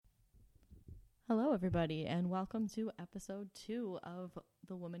Hello, everybody, and welcome to episode 2 of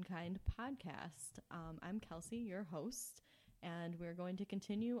the Womankind podcast. I'm Kelsey, your host, and we're going to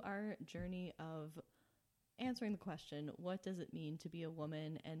continue our journey of answering the question, what does it mean to be a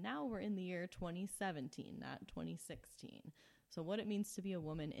woman? And now we're in the year 2017, not 2016. So what it means to be a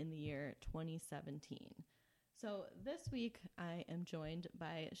woman in the year 2017. So this week, I am joined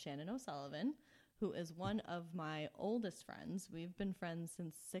by Shannon O'Sullivan, who is one of my oldest friends. We've been friends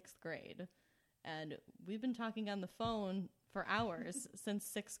since 6th grade. And we've been talking on the phone for hours since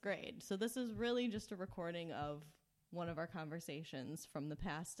 6th grade. So this is really just a recording of one of our conversations from the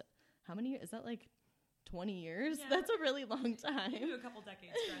past. How many years? Is that like 20 years? Yeah. That's a really long time. You do a couple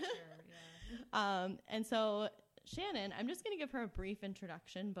decades stretch here. Yeah. And so Shannon, I'm just going to give her a brief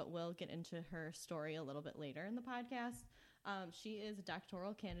introduction, but we'll get into her story a little bit later in the podcast. She is a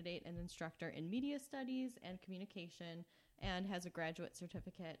doctoral candidate and instructor in media studies and communication, and has a graduate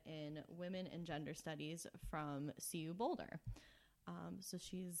certificate in women and gender studies from CU Boulder. So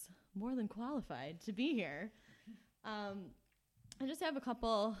she's more than qualified to be here. I just have a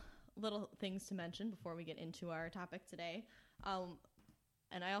couple little things to mention before we get into our topic today.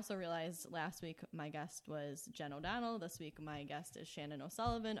 And I also realized last week my guest was Jen O'Donnell. This week my guest is Shannon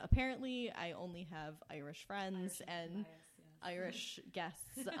O'Sullivan. Apparently I only have Irish friends and bias, yes. Irish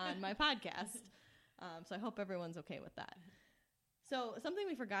guests on my podcast. So I hope everyone's okay with that. So something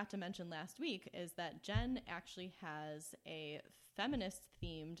we forgot to mention last week is that Jen actually has a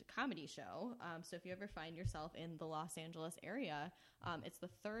feminist-themed comedy show. So if you ever find yourself in the Los Angeles area, it's the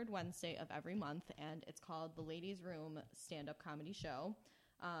third Wednesday of every month, and it's called the Ladies Room Stand-Up Comedy Show.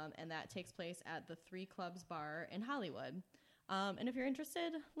 And that takes place at the Three Clubs Bar in Hollywood. And if you're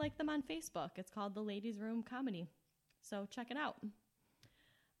interested, like them on Facebook. It's called the Ladies Room Comedy. So check it out.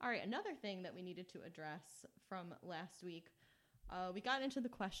 All right, another thing that we needed to address from last week, we got into the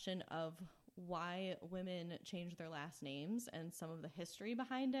question of why women change their last names and some of the history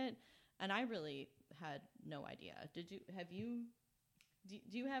behind it. And I really had no idea. Do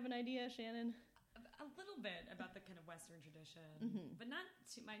you have an idea, Shannon? A little bit about the kind of Western tradition, but not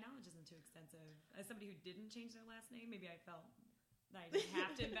too, my knowledge isn't too extensive. As somebody who didn't change their last name, maybe I felt that I didn't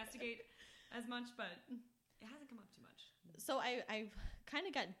have to investigate as much, but it hasn't come up too much. So I kind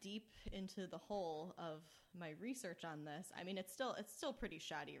of got deep into the whole of my research on this. I mean, it's still pretty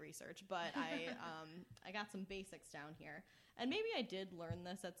shoddy research, but I got some basics down here, and maybe I did learn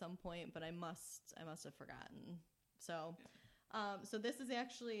this at some point, but I must have forgotten. So. So this is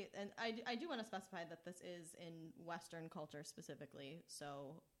actually, and I do want to specify that this is in Western culture specifically.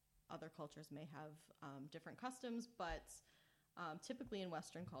 So other cultures may have different customs, but typically in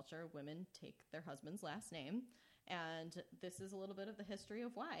Western culture, women take their husband's last name. And this is a little bit of the history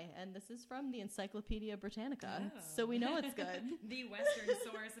of why. And this is from the Encyclopedia Britannica. Oh. So we know it's good. The Western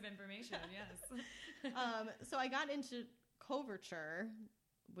source of information, yes. So I got into coverture,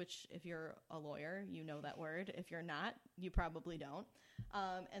 which if you're a lawyer, you know that word. If you're not, you probably don't.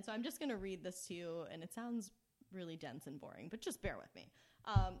 And so I'm just going to read this to you, and it sounds really dense and boring, but just bear with me.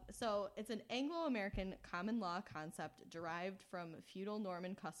 So it's an Anglo-American common law concept derived from feudal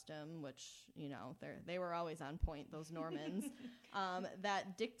Norman custom, which, you know, they were always on point, those Normans,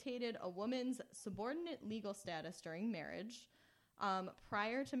 that dictated a woman's subordinate legal status during marriage.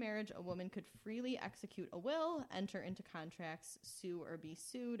 Prior to marriage, a woman could freely execute a will, enter into contracts, sue or be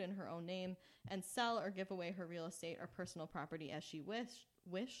sued in her own name, and sell or give away her real estate or personal property as she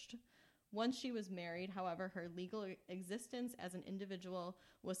wished. Once she was married, however, her legal existence as an individual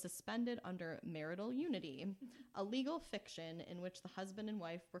was suspended under marital unity, a legal fiction in which the husband and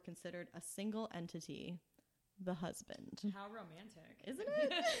wife were considered a single entity. The husband. How romantic. Isn't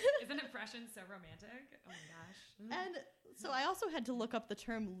it? Isn't impression so romantic? Oh my gosh. And so I also had to look up the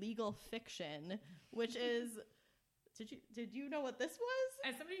term legal fiction, which is, did you know what this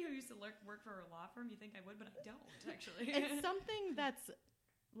was? As somebody who used to work for a law firm, you think I would, but I don't, actually. It's something that's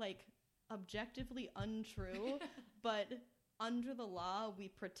like objectively untrue, but under the law, we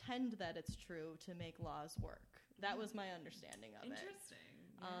pretend that it's true to make laws work. That was my understanding of Interesting.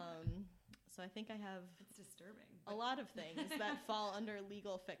 it. Yeah. So I think I have it's disturbing. A lot of things that fall under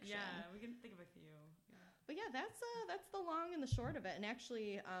legal fiction. Yeah, we can think of a few. Yeah. But yeah, that's the long and the short of it. And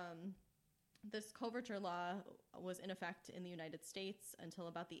actually, this coverture law was in effect in the United States until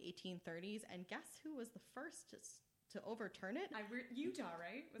about the 1830s. And guess who was the first to overturn it? Utah,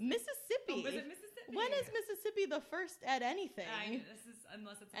 right? Mississippi. Oh, was it Mississippi? When is Mississippi the first at anything?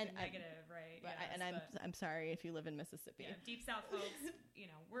 Unless it's something negative, right? Yes, and I'm sorry if you live in Mississippi. Yeah, Deep South folks, you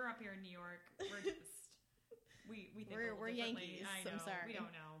know, we're up here in New York. We're just we think we're Yankees. I know, I'm sorry. We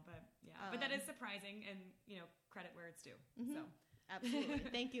don't know, but yeah. But that is surprising, and you know, credit where it's due. Mm-hmm. So Absolutely.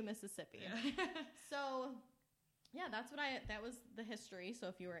 Thank you, Mississippi. Yeah. So, yeah, that was the history. So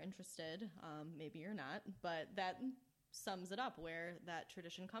if you were interested, maybe you're not, but that sums it up where that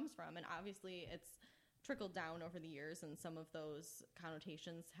tradition comes from. And obviously it's trickled down over the years and some of those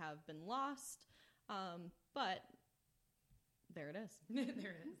connotations have been lost. But there it is. There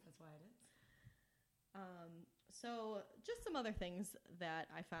it is. That's why it is. So just some other things that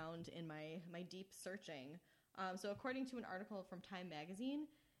I found in my deep searching. So according to an article from Time Magazine,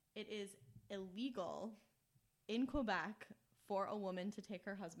 it is illegal in Quebec for a woman to take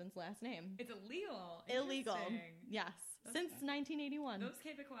her husband's last name. It's illegal. Illegal. Yes. Since 1981. Those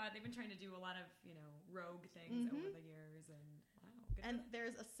Quebecois, they've been trying to do a lot of, rogue things over the years. And wow. And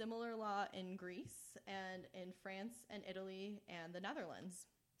there's a similar law in Greece and in France and Italy and the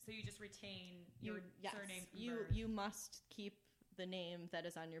Netherlands. So you just retain your surname from birth. You must keep the name that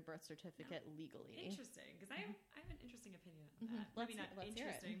is on your birth certificate legally. Interesting, because I have an interesting opinion on that. Let's Maybe not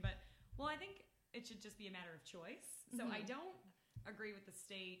hear it. interesting, but I think it should just be a matter of choice. So I don't agree with the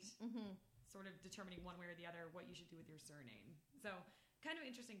state sort of determining one way or the other what you should do with your surname. So kind of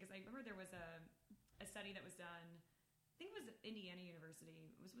interesting because I remember there was a study that was done. I think it was at Indiana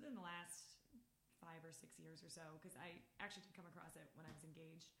University. It was within the last 5 or 6 years or so, because I actually did come across it when I was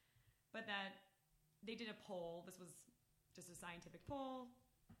engaged, but that they did a poll. This was just a scientific poll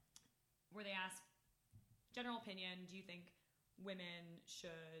where they asked general opinion, do you think women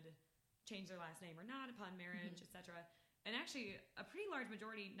should change their last name or not upon marriage, etc. And actually a pretty large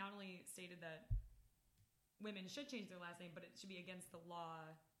majority not only stated that women should change their last name, but it should be against the law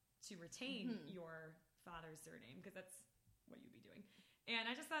to retain your father's surname, because that's what you'd be doing. And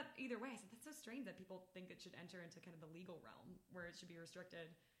I just thought either way, I said, that's so strange that people think it should enter into kind of the legal realm where it should be restricted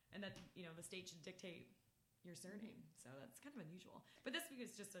and that, the state should dictate your surname. So that's kind of unusual. But this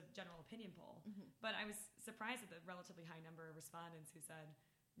was just a general opinion poll. But I was surprised at the relatively high number of respondents who said,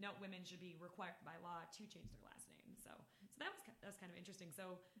 no, women should be required by law to change their last name. So that was kind of interesting.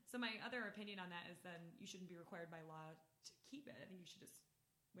 So my other opinion on that is then you shouldn't be required by law to keep it. I think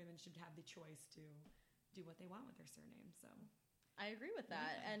women should have the choice to do what they want with their surname. So I agree with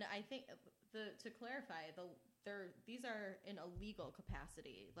that. Yeah. And I think to clarify, these are in a legal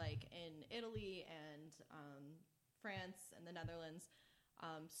capacity, like in Italy and France and the Netherlands.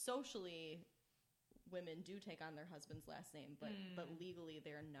 Socially, women do take on their husband's last name, but legally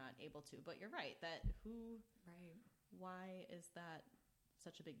they're not able to. But you're right, why is that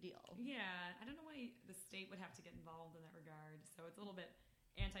such a big deal? Yeah, I don't know why the state would have to get involved in that regard. So it's a little bit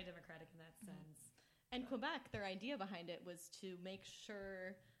anti-democratic in that sense. And Quebec, their idea behind it was to make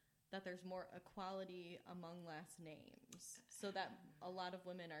sure that there's more equality among last names, so that a lot of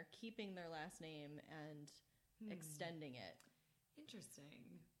women are keeping their last name and extending it.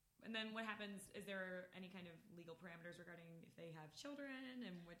 Interesting. And then what happens? Is there any kind of legal parameters regarding if they have children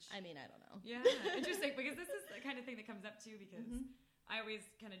and which? I mean, I don't know. Yeah, interesting, because this is the kind of thing that comes up too, because I always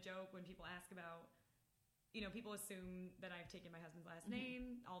kind of joke when people ask about, people assume that I've taken my husband's last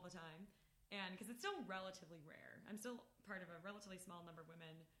name all the time. And because it's still relatively rare. I'm still part of a relatively small number of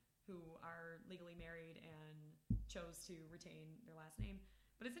women who are legally married and chose to retain their last name.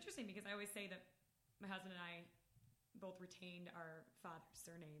 But it's interesting because I always say that my husband and I both retained our father's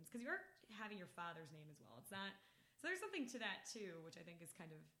surnames, because you're having your father's name as well. It's not, so there's something to that too, which I think is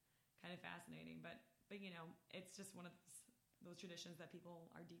kind of fascinating. But it's just one of those traditions that people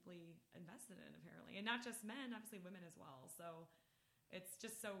are deeply invested in, apparently, and not just men, obviously women as well. So it's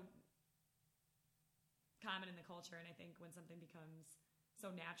just so common in the culture, and I think when something becomes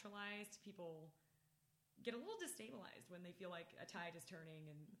so naturalized, people get a little destabilized when they feel like a tide is turning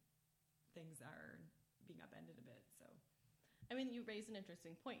and things are being upended a bit. So, I mean, you raise an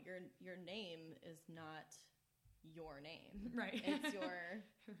interesting point. Your name is not your name, right? It's your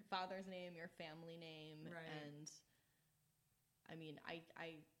father's name, your family name, right. And I mean,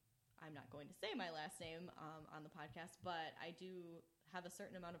 I'm not going to say my last name on the podcast, but I do have a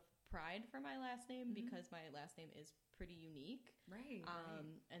certain amount of pride for my last name because my last name is pretty unique. Right.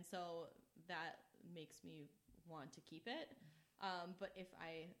 And so that makes me want to keep it. But if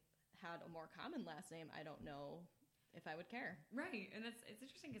I had a more common last name, I don't know if I would care. Right. And it's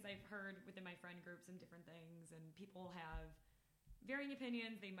interesting because I've heard within my friend groups and different things, and people have varying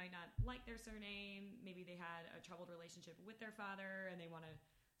opinions. They might not like their surname. Maybe they had a troubled relationship with their father and they want to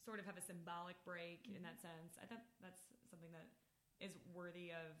sort of have a symbolic break in that sense. I thought that's something that is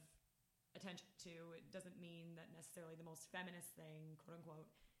worthy of attention to. It doesn't mean that necessarily the most feminist thing, quote unquote,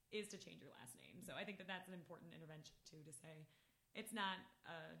 is to change your last name. So I think that that's an important intervention too, to say it's not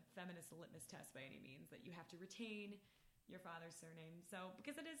a feminist litmus test by any means that you have to retain your father's surname. So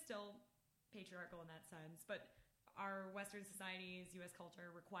because it is still patriarchal in that sense, but our Western societies, U.S.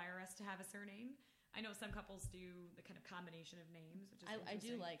 culture require us to have a surname. I know some couples do the kind of combination of names, which is I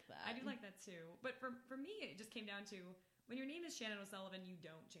do like that. I do like that too. But for me, it just came down to when your name is Shannon O'Sullivan, you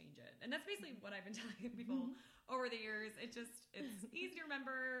don't change it. And that's basically what I've been telling people over the years. It's easy to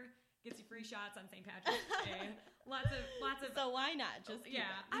remember, gets you free shots on St. Patrick's Day. Lots of. So why not just keep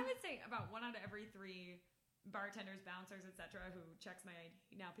yeah? it? I would say about 1 out of every 3 bartenders, bouncers, etc., who checks my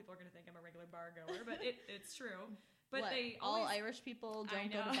ID. Now people are going to think I'm a regular bar goer, but it's true. But they all always, Irish people don't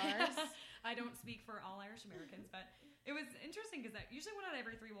go to bars. I don't speak for all Irish Americans, but it was interesting because usually 1 out of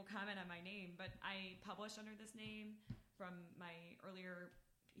every 3 will comment on my name, but I published under this name from my earlier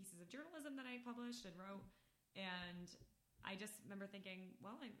pieces of journalism that I published and wrote, and I just remember thinking,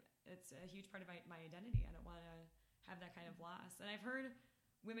 well, it's a huge part of my identity. I don't want to have that kind of loss. And I've heard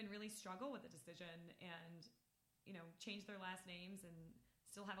women really struggle with the decision and, change their last names and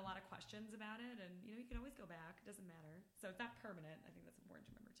still have a lot of questions about it. And, you can always go back. It doesn't matter. So it's not permanent. I think that's important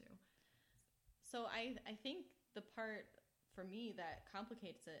to remember too. So I think the part for me that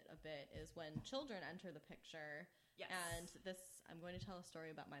complicates it a bit is when children enter the picture. Yes. And I'm going to tell a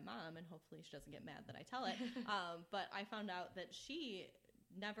story about my mom, and hopefully she doesn't get mad that I tell it. But I found out that she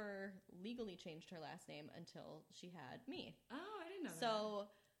never legally changed her last name until she had me. Oh, I didn't know that. So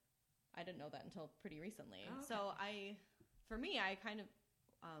I didn't know that until pretty recently. Oh, okay. So for me, I kind of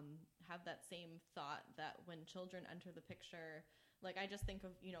have that same thought that when children enter the picture, like I just think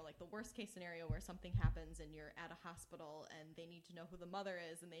of, like the worst case scenario where something happens and you're at a hospital and they need to know who the mother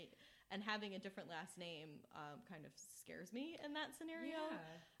is, and having a different last name kind of scares me in that scenario.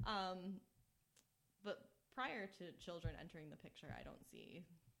 Yeah. But prior to children entering the picture, I don't see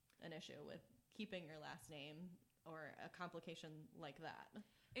an issue with keeping your last name or a complication like that.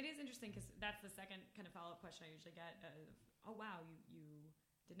 It is interesting because that's the second kind of follow-up question I usually get of, oh, wow, you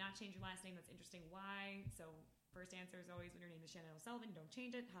did not change your last name. That's interesting. Why? So first answer is always when your name is Shannon O'Sullivan, don't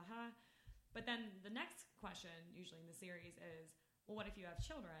change it. Haha. But then the next question, usually in the series, is, well, what if you have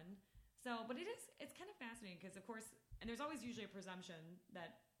children? So, but it's kind of fascinating because, of course, and there's always usually a presumption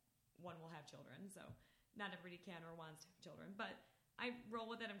that one will have children. So not everybody can or wants to have children. But I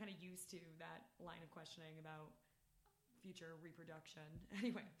roll with it. I'm kind of used to that line of questioning about future reproduction.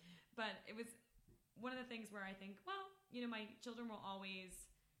 Anyway, but it was one of the things where I think, well, my children will always,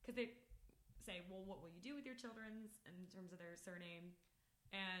 because they say, well, what will you do with your children's in terms of their surname?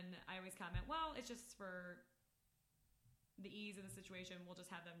 And I always comment, well, it's just for the ease of the situation, we'll just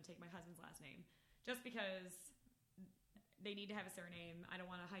have them take my husband's last name. Just because they need to have a surname. I don't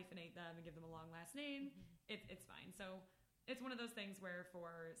want to hyphenate them and give them a long last name. Mm-hmm. It's fine. So it's one of those things where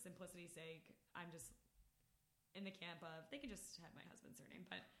for simplicity's sake, I'm just in the camp of they can just have my husband's surname.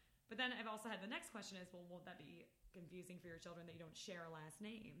 But then I've also had the next question is, well, won't that be confusing for your children that you don't share a last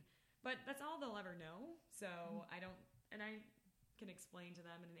name? But that's all they'll ever know. So I can explain to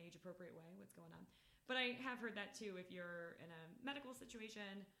them in an age-appropriate way what's going on. But I have heard that too if you're in a medical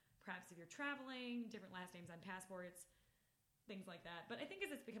situation, perhaps if you're traveling, different last names on passports, things like that. But I think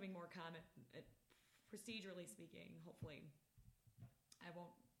as it's becoming more common, procedurally speaking, hopefully I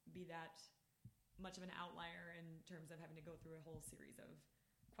won't be that much of an outlier in terms of having to go through a whole series of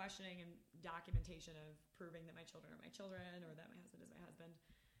questioning and documentation of proving that my children are my children or that my husband is my husband.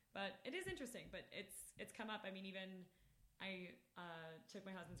 But it is interesting, but it's come up. I mean, even I took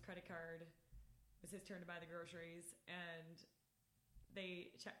my husband's credit card. It was his turn to buy the groceries, and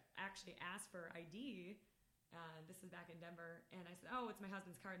they actually asked for ID. This is back in Denver, and I said, oh, it's my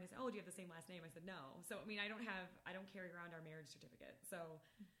husband's card. And they said, oh, do you have the same last name? I said, no. So, I mean, I don't carry around our marriage certificate. So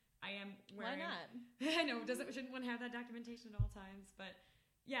I am wearing... Why not? I know, shouldn't one have that documentation at all times? But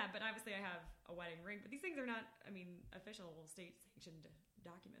yeah, but obviously I have a wedding ring. But these things are not, official state-sanctioned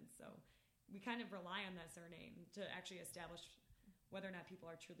documents. So we kind of rely on that surname to actually establish whether or not people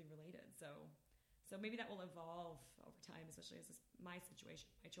are truly related. So maybe that will evolve over time, especially as my situation,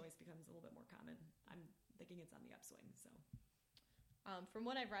 my choice becomes a little bit more common. I'm thinking it's on the upswing. So from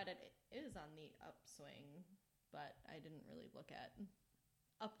what I've read, it is on the upswing, but I didn't really look at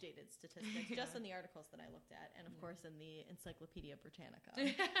updated statistics, just in the articles that I looked at, and of course in the Encyclopedia Britannica.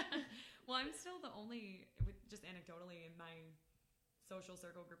 Well, I'm still the only, just anecdotally, in my social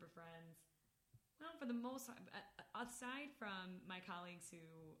circle group of friends, well, for the most, aside from my colleagues who,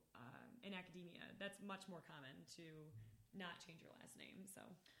 in academia, that's much more common to not change your last name, so...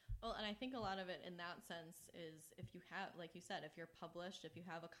 Well, and I think a lot of it in that sense is if you have, like you said, if you're published, if you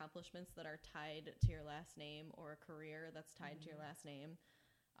have accomplishments that are tied to your last name or a career that's tied to your last name,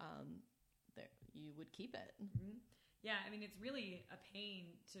 you would keep it. Mm-hmm. Yeah, it's really a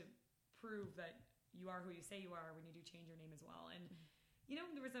pain to prove that you are who you say you are when you do change your name as well. And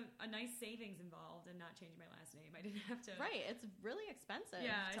there was a nice savings involved in not changing my last name. I didn't have to. Right. It's really expensive.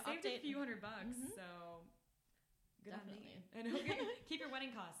 Yeah, I saved update. a few $100, so good Definitely. on me. And keep your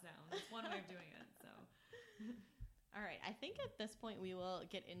wedding costs down. That's one way of doing it. So, All right. I think at this point we will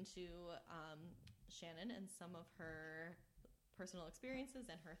get into Shannon and some of her personal experiences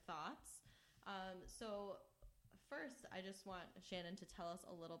and her thoughts. So first, I just want Shannon to tell us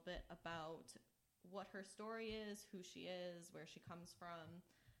a little bit about what her story is, who she is, where she comes from,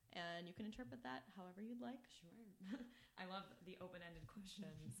 and you can interpret that however you'd like. Sure. I love the open-ended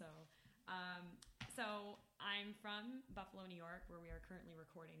question. So I'm from Buffalo, New York, where we are currently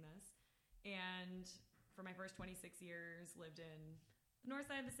recording this. And for my first 26 years, lived in the north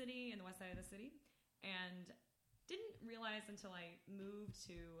side of the city and the west side of the city. And didn't realize until I moved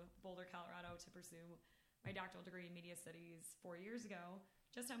to Boulder, Colorado to pursue my doctoral degree in media studies 4 years ago,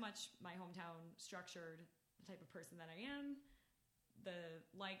 just how much my hometown structured the type of person that I am, the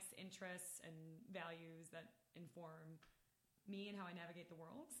likes, interests, and values that inform me and how I navigate the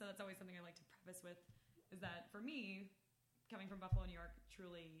world. So that's always something I like to preface with, is that for me, coming from Buffalo, New York,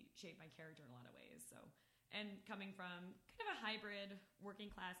 truly shaped my character in a lot of ways. So, and coming from kind of a hybrid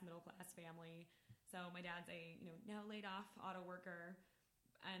working class, middle class family. So my dad's a now laid off auto worker,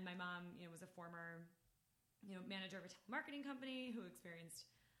 and my mom was a former manager of a telemarketing company who experienced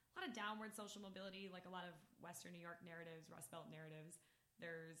a lot of downward social mobility, like a lot of Western New York narratives, Rust Belt narratives.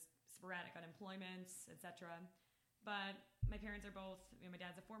 There's sporadic unemployment, etc. But my parents are both, my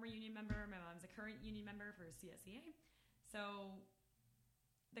dad's a former union member, my mom's a current union member for CSEA. So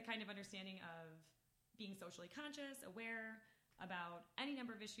the kind of understanding of being socially conscious, aware about any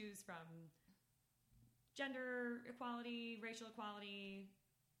number of issues from gender equality, racial equality,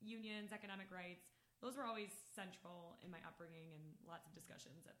 unions, economic rights, those were always central in my upbringing and lots of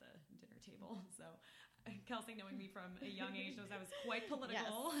discussions at the dinner table. So Kelsey, knowing me from a young age, knows I was quite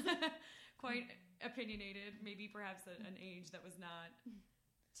political, yes. Quite opinionated, maybe perhaps at an age that was not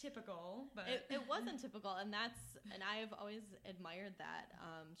typical. But it wasn't typical, and I've always admired that.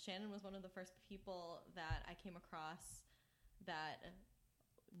 Shannon was one of the first people that I came across that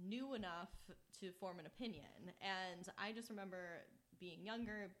knew enough to form an opinion. And I just remember being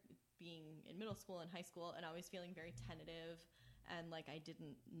younger, being in middle school and high school, and always feeling very tentative and like I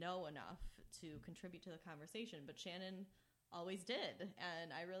didn't know enough to contribute to the conversation. But Shannon always did,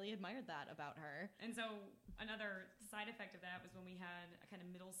 and I really admired that about her. And so another side effect of that was when we had a kind of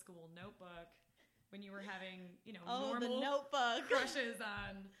middle school notebook, when you were having, normal the notebook crushes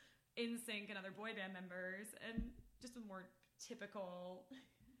on NSYNC and other boy band members, and just a more typical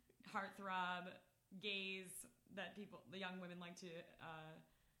heartthrob gaze that the young women like to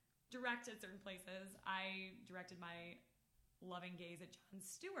direct at certain places. I directed my loving gaze at Jon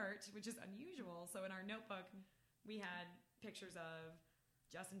Stewart, which is unusual. So in our notebook, we had pictures of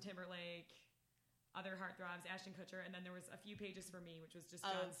Justin Timberlake, other heartthrobs, Ashton Kutcher, and then there was a few pages for me, which was just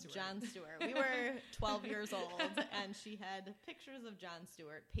Jon Stewart. Jon Stewart. We were 12 years old, and she had pictures of Jon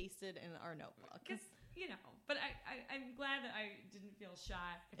Stewart pasted in our notebook. Because, but I'm glad that I didn't feel shy.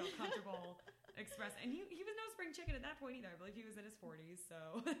 I felt comfortable expressing. And he was no spring chicken at that point either. I believe he was in his 40s,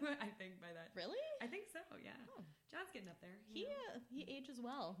 so I think by that. Really? I think so, yeah. Oh. John's getting up there. He ages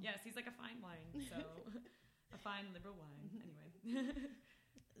well. Yes, he's like a fine wine, so a fine liberal wine. Anyway.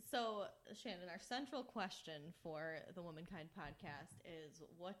 So, Shannon, our central question for the Womankind podcast is,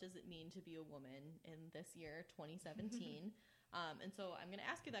 what does it mean to be a woman in this year, 2017? And so I'm going to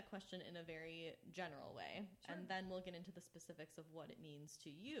ask you that question in a very general way, sure. And then we'll get into the specifics of what it means to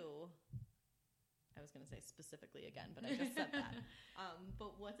you. I was going to say specifically again, but I just said that.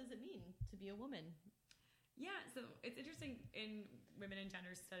 But what does it mean to be a woman? Yeah, so it's interesting in women and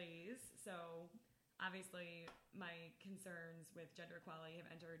gender studies. So obviously, my concerns with gender equality have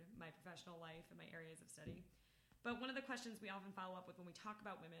entered my professional life and my areas of study. But one of the questions we often follow up with when we talk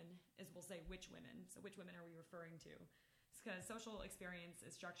about women is we'll say, which women? So which women are we referring to? It's because social experience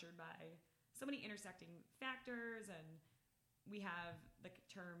is structured by so many intersecting factors, and we have the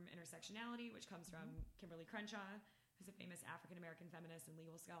term intersectionality, which comes from Kimberly Crenshaw, who's a famous African-American feminist and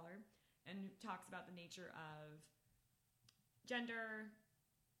legal scholar, and talks about the nature of gender,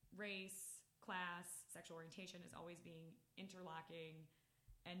 race, class, sexual orientation as always being interlocking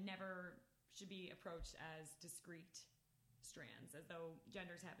and never should be approached as discrete strands, as though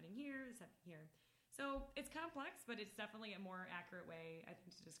gender's happening here, this happening here. So it's complex, but it's definitely a more accurate way, I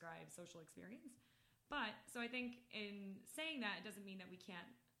think, to describe social experience. But, so I think in saying that, it doesn't mean that we can't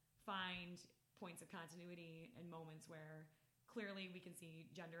find points of continuity and moments where clearly we can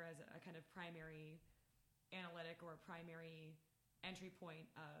see gender as a kind of primary analytic or a primary entry point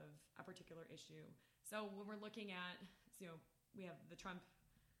of a particular issue. So when we're looking at, we have the Trump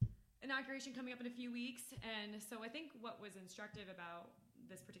inauguration coming up in a few weeks. And so I think what was instructive about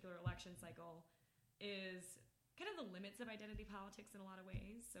this particular election cycle is kind of the limits of identity politics in a lot of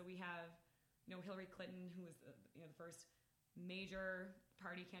ways. So we have, Hillary Clinton, who was the first major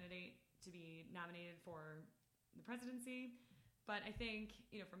party candidate to be nominated for the presidency. But I think,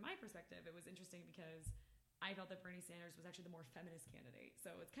 from my perspective, it was interesting because I felt that Bernie Sanders was actually the more feminist candidate.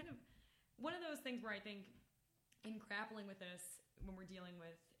 So it's kind of one of those things where I think in grappling with this, when we're dealing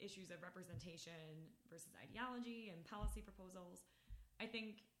with issues of representation versus ideology and policy proposals, I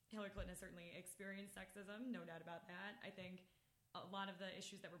think Hillary Clinton has certainly experienced sexism, no doubt about that. I think a lot of the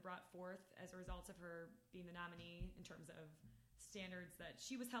issues that were brought forth as a result of her being the nominee in terms of standards that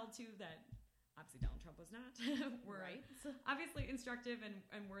she was held to that obviously Donald Trump was not, were right. Obviously instructive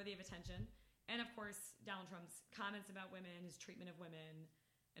and worthy of attention. And of course, Donald Trump's comments about women, his treatment of women,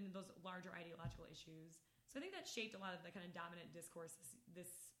 and those larger ideological issues. So I think that shaped a lot of the kind of dominant discourse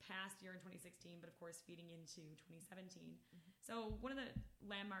this past year in 2016, but of course feeding into 2017. Mm-hmm. So one of the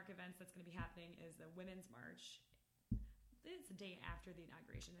landmark events that's going to be happening is the Women's March. It's the day after the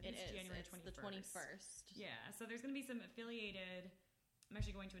inauguration. It's January 21st. It's the 21st. Yeah, so there's going to be some affiliated, I'm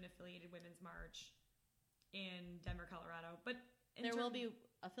actually going to an affiliated Women's March in Denver, Colorado. But there will be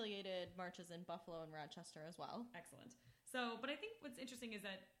affiliated marches in Buffalo and Rochester as well. Excellent. So, but I think what's interesting is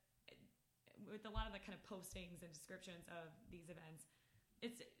that with a lot of the kind of postings and descriptions of these events,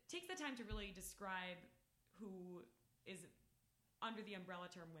 it takes the time to really describe who is under the umbrella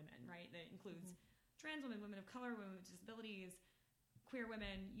term women, right? That includes trans women, women of color, women with disabilities, queer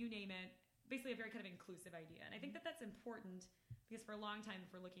women, you name it. Basically a very kind of inclusive idea. And I think that that's important because for a long time, if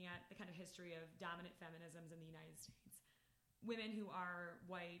we're looking at the kind of history of dominant feminisms in the United States, women who are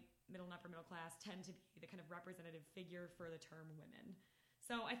white, middle and upper middle class tend to be the kind of representative figure for the term women.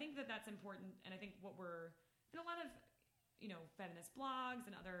 So I think that that's important, and I think what we're in a lot of, feminist blogs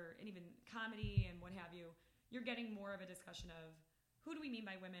and even comedy and what have you, you're getting more of a discussion of who do we mean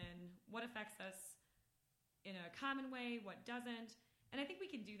by women, what affects us in a common way, what doesn't, and I think we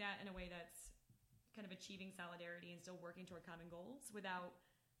can do that in a way that's kind of achieving solidarity and still working toward common goals without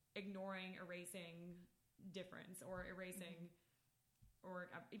ignoring, erasing difference or erasing or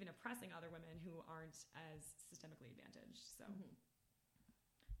even oppressing other women who aren't as systemically advantaged. So.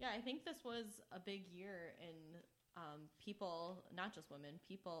 Yeah, I think this was a big year in people, not just women,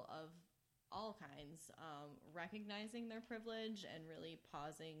 people of all kinds, recognizing their privilege and really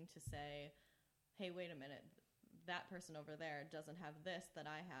pausing to say, hey, wait a minute, that person over there doesn't have this that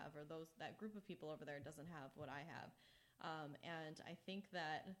I have, or that group of people over there doesn't have what I have. And I think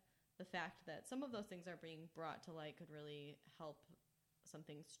that the fact that some of those things are being brought to light could really help some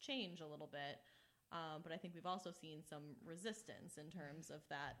things change a little bit. But I think we've also seen some resistance in terms of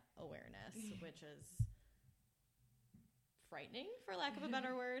that awareness, which is frightening, for lack of a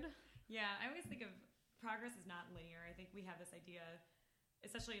better word. Yeah, I always think of progress is not linear. I think we have this idea,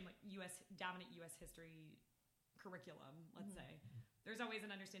 especially in dominant U.S. history curriculum, let's say. There's always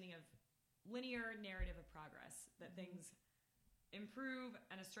an understanding of linear narrative of progress, that things improve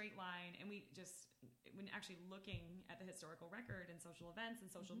in a straight line, and when actually looking at the historical record and social events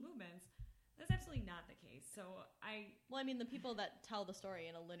and social movements, that's absolutely not the case. So the people that tell the story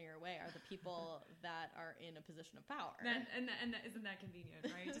in a linear way are the people that are in a position of power. And isn't that convenient,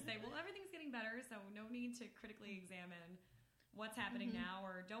 right? To say, well, everything's getting better, so no need to critically examine what's happening now,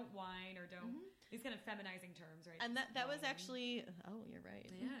 or don't whine, or don't these kind of feminizing terms, right? And that was actually, you're right.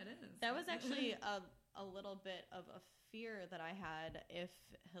 Yeah, it is. That was actually a little bit of a fear that I had if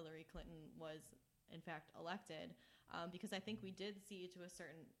Hillary Clinton was in fact elected, because I think we did see to a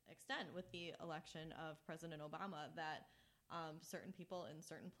certain extent with the election of President Obama that certain people in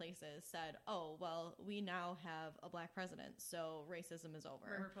certain places said, oh, well, we now have a black president, so racism is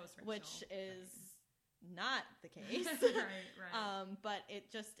over, which is not the case. Right. But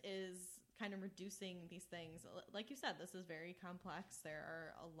it just is kind of reducing these things. Like you said, this is very complex. There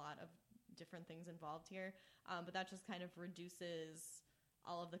are a lot of different things involved here, but that just kind of reduces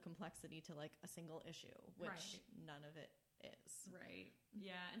all of the complexity to like a single issue, which none of it is. Right.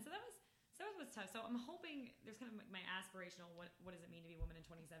 Yeah. And so that was tough. So I'm hoping there's kind of my aspirational, what does it mean to be a woman in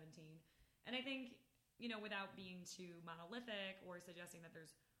 2017? And I think, without being too monolithic or suggesting that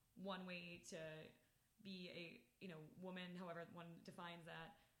there's one way to be a, woman, however one defines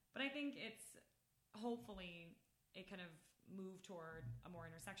that. But I think it's hopefully a kind of move toward a more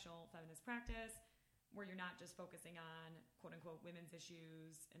intersectional feminist practice, where you're not just focusing on quote-unquote women's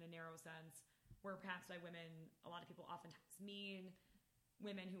issues in a narrow sense, where perhaps by women, a lot of people oftentimes mean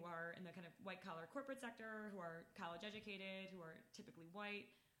women who are in the kind of white-collar corporate sector, who are college-educated, who are typically white,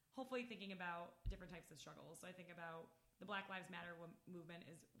 hopefully thinking about different types of struggles. So I think about the Black Lives Matter movement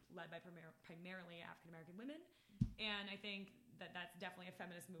is led by primarily African-American women. And I think that that's definitely a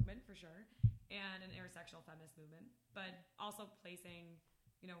feminist movement for sure, and an intersectional feminist movement, but also placing,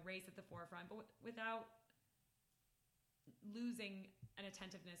 race at the forefront, but without losing an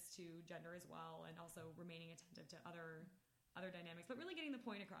attentiveness to gender as well, and also remaining attentive to other dynamics, but really getting the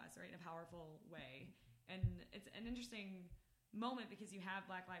point across, right, in a powerful way. And it's an interesting moment because you have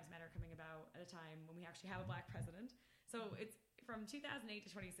Black Lives Matter coming about at a time when we actually have a Black president. So it's from 2008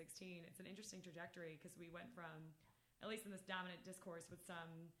 to 2016, it's an interesting trajectory because we went from, at least in this dominant discourse with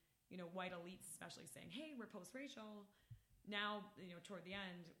some, white elites especially saying, hey, we're post-racial. Now, toward the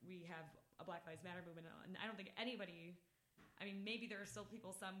end, we have a Black Lives Matter movement. And I don't think anybody, maybe there are still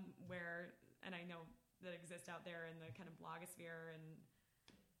people somewhere, and I know that exist out there in the kind of blogosphere and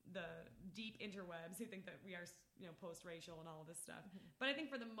the deep interwebs who think that we are, post-racial and all of this stuff. Mm-hmm. But I think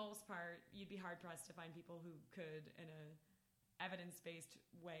for the most part, you'd be hard-pressed to find people who could, in a evidence-based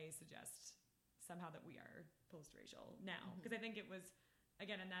way, suggest somehow that we are post-racial now. Because I think it was,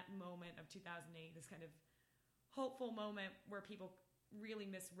 again, in that moment of 2008, this kind of hopeful moment where people really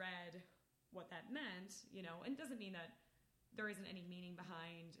misread what that meant, and it doesn't mean that there isn't any meaning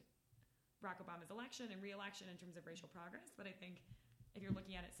behind Barack Obama's election and re-election in terms of racial progress, but I think if you're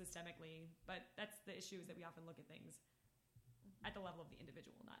looking at it systemically, but that's the issue, is that we often look at things at the level of the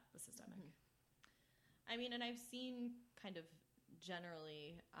individual, not the systemic. Mm-hmm. And I've seen kind of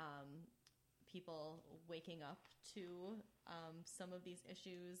generally people waking up to some of these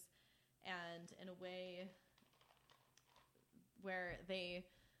issues, and in a way where they...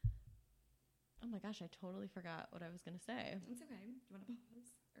 Oh my gosh, I totally forgot what I was going to say. It's okay. Do you want to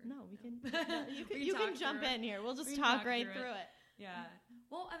pause? No, we can. No, you can jump in here. We'll just talk right through it. Yeah.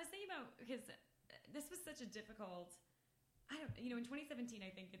 Well, I was thinking about, because this was such a difficult, in 2017, I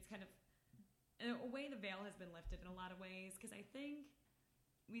think it's kind of, in a way, the veil has been lifted in a lot of ways, because I think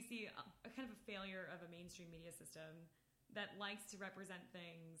we see a kind of a failure of a mainstream media system that likes to represent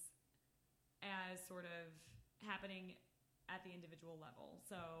things as sort of happening at the individual level.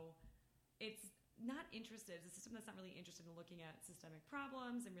 So it's not interested, it's a system that's not really interested in looking at systemic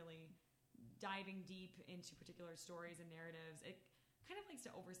problems and really diving deep into particular stories and narratives. It kind of likes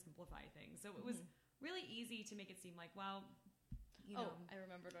to oversimplify things. So it was really easy to make it seem like, well, I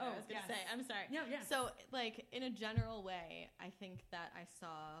remembered what I was going to say. I'm sorry. No, yeah. So, in a general way, I think that I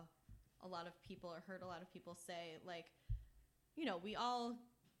saw a lot of people, or heard a lot of people say, we all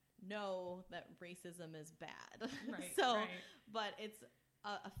know that racism is bad. Right, but it's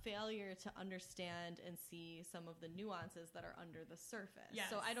a failure to understand and see some of the nuances that are under the surface.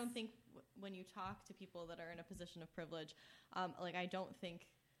 Yes. So I don't think when you talk to people that are in a position of privilege, I don't think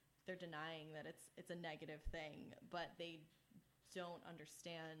they're denying that it's a negative thing, but they don't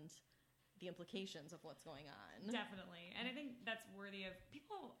understand the implications of what's going on. Definitely. And I think that's worthy of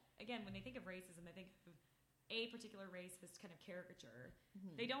people, again, when they think of racism, they think of a particular race as kind of caricature.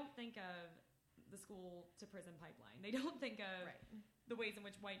 Mm-hmm. They don't think of the school to prison pipeline. They don't think of the ways in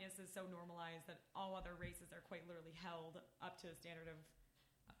which whiteness is so normalized that all other races are quite literally held up to a standard of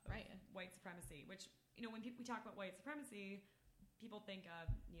white supremacy, which, when we talk about white supremacy, people think of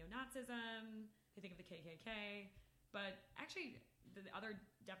neo-Nazism, they think of the KKK, but actually the other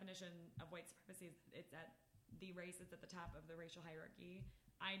definition of white supremacy is it's at the race that's at the top of the racial hierarchy.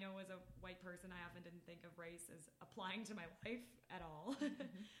 I know as a white person, I often didn't think of race as applying to my life at all.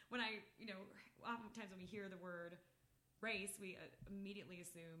 Mm-hmm. When oftentimes when we hear the word race, we immediately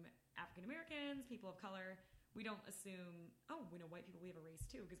assume African Americans, people of color. We don't assume, white people, we have a race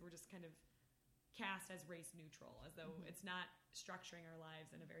too, because we're just kind of cast as race neutral, as though it's not structuring our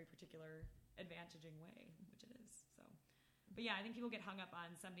lives in a very particular advantaging way, which it is. So, but yeah, I think people get hung up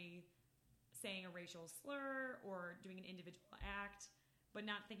on somebody saying a racial slur or doing an individual act, but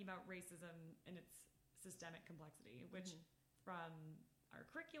not thinking about racism and its systemic complexity, which from our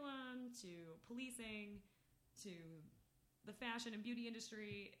curriculum to policing to the fashion and beauty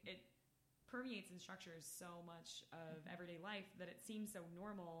industry, it permeates and structures so much of everyday life that it seems so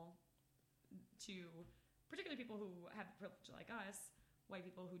normal to particularly people who have privilege like us, white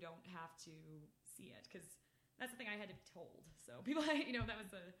people who don't have to see it. Because that's the thing, I had to be told. So people, that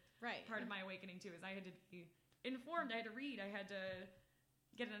was the part of my awakening too, is I had to be informed, I had to read, I had to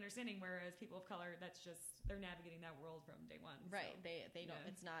get an understanding, whereas people of color, that's just, they're navigating that world from day one. Right. So, they don't,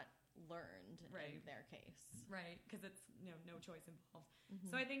 it's not learned in their case. Right. Because it's no choice involved.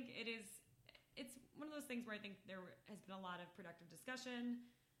 Mm-hmm. So I think it's one of those things where I think there has been a lot of productive discussion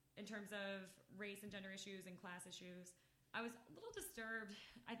in terms of race and gender issues and class issues. I was a little disturbed.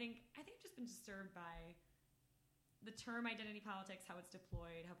 I think I've just been disturbed by the term identity politics, how it's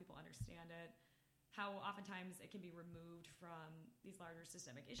deployed, how people understand it. how oftentimes it can be removed from these larger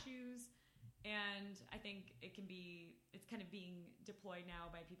systemic issues. And I think it's kind of being deployed now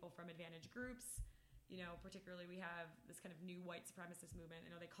by people from advantaged groups. Particularly we have this kind of new white supremacist movement.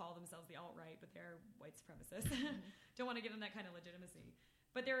 I know they call themselves the alt-right, but they're white supremacists. Don't want to give them that kind of legitimacy.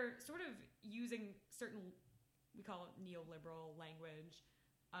 But they're sort of using certain, we call it neoliberal language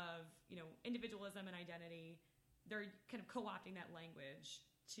of, individualism and identity. They're kind of co-opting that language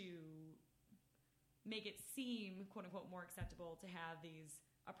to make it seem, quote unquote, more acceptable to have these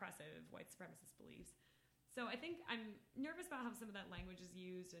oppressive white supremacist beliefs. So I think I'm nervous about how some of that language is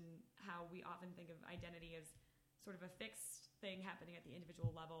used and how we often think of identity as sort of a fixed thing happening at the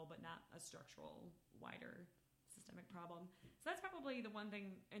individual level, but not a structural, wider systemic problem. So that's probably the one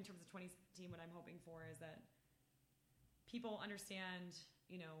thing in terms of 2017, what I'm hoping for is that people understand,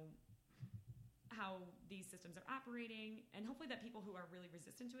 how these systems are operating, and hopefully that people who are really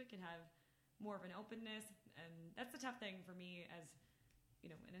resistant to it can have more of an openness. And that's the tough thing for me as,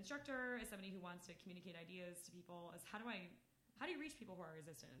 an instructor, as somebody who wants to communicate ideas to people, is how do you reach people who are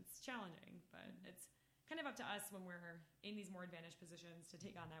resistant? It's challenging, but it's kind of up to us when we're in these more advantaged positions to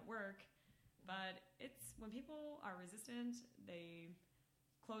take on that work. But it's when people are resistant, they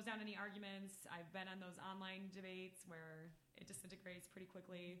close down any arguments. I've been on those online debates where it disintegrates pretty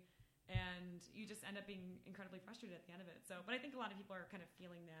quickly, and you just end up being incredibly frustrated at the end of it. But I think a lot of people are kind of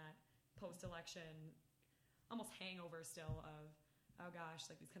feeling that post-election almost hangover still of, oh gosh,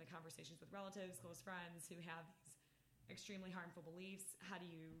 like these kind of conversations with relatives, close friends who have these extremely harmful beliefs. How do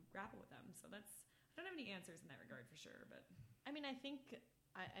you grapple with them? So I don't have any answers in that regard for sure. But I mean, I think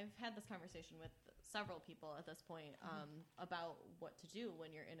I've had this conversation with several people at this point about what to do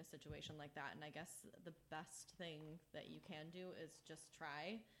when you're in a situation like that. And I guess the best thing that you can do is just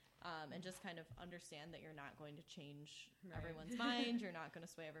try. And just kind of understand that you're not going to change everyone's mind. You're not going to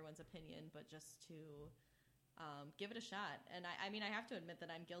sway everyone's opinion, but just to give it a shot. And I mean, I have to admit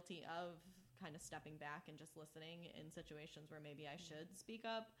that I'm guilty of kind of stepping back and just listening in situations where maybe I should speak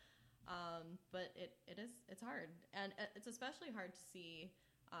up. But it's hard. And it's especially hard to see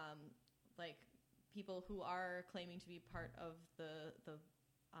like people who are claiming to be part of the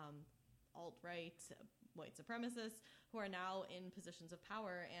alt-right white supremacists who are now in positions of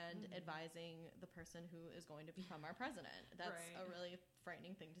power and advising the person who is going to become our president. That's a really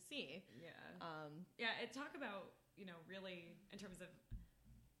frightening thing to see. Yeah. Talk about, really in terms of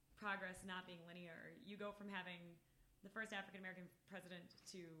progress not being linear. You go from having the first African-American president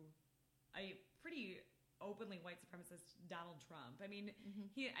to a pretty openly white supremacist Donald Trump. I mean,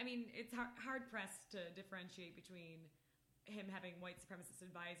 it's hard pressed to differentiate between him having white supremacist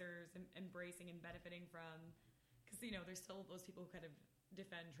advisors and embracing and benefiting from, because there's still those people who kind of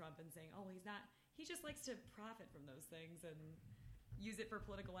defend Trump and saying, oh, he just likes to profit from those things and use it for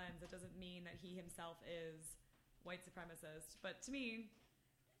political ends. It doesn't mean that he himself is white supremacist. But to me,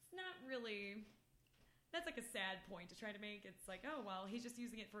 it's not really, that's like a sad point to try to make. It's like, oh, well, he's just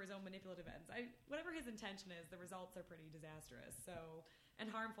using it for his own manipulative ends. Whatever his intention is, the results are pretty disastrous and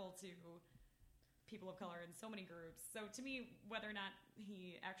harmful to people of color in so many groups. So to me, whether or not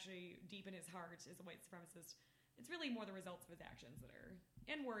he actually deep in his heart is a white supremacist, it's really more the results of his actions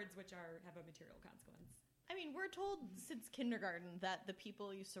and words which have a material consequence. I mean, we're told since kindergarten that the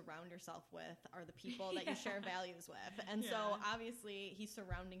people you surround yourself with are the people that you share values with. And so obviously he's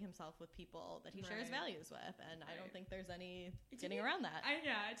surrounding himself with people that he shares values with. And I don't think there's any getting around that.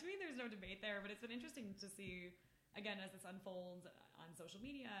 To me, there's no debate there, but it's been interesting to see, again, as this unfolds on social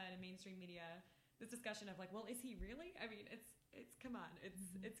media and in mainstream media, this discussion of like, well, is he really? I mean, it's come on,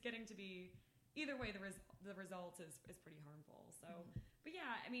 it's getting to be either way. The result is pretty harmful. So, but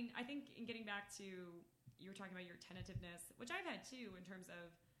yeah, I mean, I think in getting back to you were talking about your tentativeness, which I've had too, in terms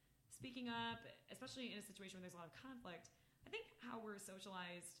of speaking up, especially in a situation where there's a lot of conflict. I think how we're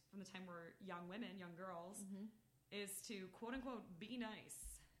socialized from the time we're young women, young girls, is to quote unquote be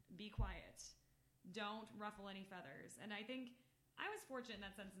nice, be quiet, don't ruffle any feathers, and I think I was fortunate in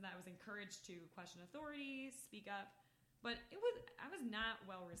that sense that I was encouraged to question authority, speak up, but I was not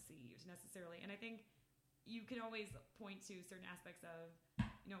well received necessarily. And I think you can always point to certain aspects of,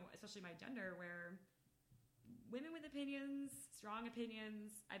 especially my gender, where women with opinions, strong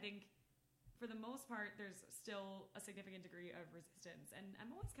opinions, I think for the most part, there's still a significant degree of resistance. And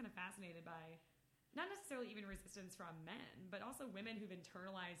I'm always kind of fascinated by not necessarily even resistance from men, but also women who've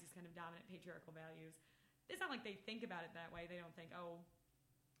internalized these kind of dominant patriarchal values. It's not like they think about it that way. They don't think, oh,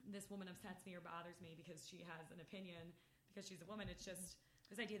 this woman upsets me or bothers me because she has an opinion, because she's a woman. It's just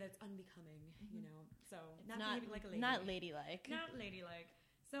this idea that it's unbecoming, So it's not like a lady. Not ladylike. Not ladylike.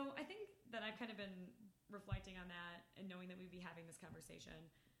 So I think that I've kind of been reflecting on that and knowing that we'd be having this conversation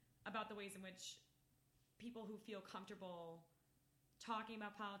about the ways in which people who feel comfortable talking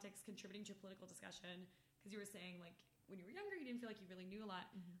about politics, contributing to a political discussion. Because you were saying, like, when you were younger, you didn't feel like you really knew a lot.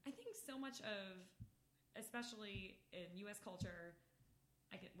 Mm-hmm. I think so much of, especially in U.S. culture,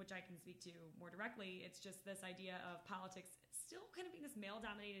 which I can speak to more directly, it's just this idea of politics still kind of being this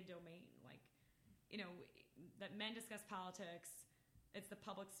male-dominated domain. Like, you know, that men discuss politics. It's the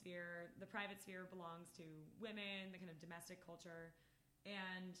public sphere. The private sphere belongs to women, the kind of domestic culture.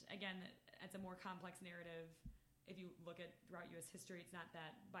 And again, it's a more complex narrative. If you look at throughout U.S. history, it's not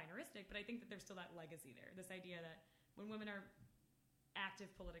that binaristic, but I think that there's still that legacy there. This idea that when women are active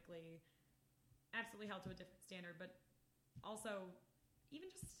politically, absolutely held to a different standard, but also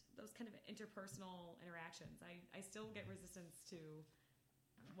even just those kind of interpersonal interactions. I still get resistance to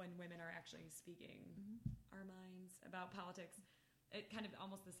when women are actually speaking our minds about politics. It kind of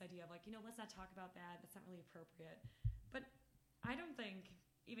almost this idea of like, you know, let's not talk about that. That's not really appropriate. But I don't think,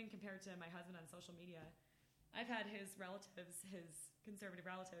 even compared to my husband on social media, I've had his relatives, his conservative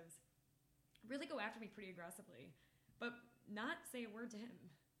relatives, really go after me pretty aggressively, but not say a word to him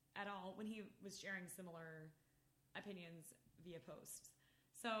at all when he was sharing similar opinions via posts.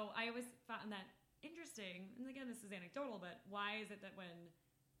 So I always found that interesting. And again, this is anecdotal, but why is it that when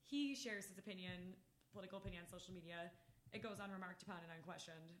he shares his opinion, political opinion on social media, it goes unremarked upon and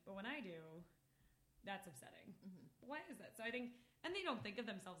unquestioned, but when I do, that's upsetting. Mm-hmm. Why is that? So I think, and they don't think of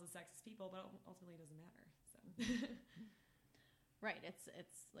themselves as sexist people, but ultimately it doesn't matter. So. Right. It's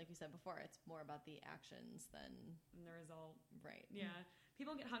like you said before, it's more about the actions than the result. Right. Yeah.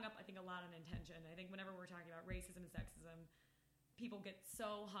 People get hung up, I think, a lot on intention. I think whenever we're talking about racism and sexism, people get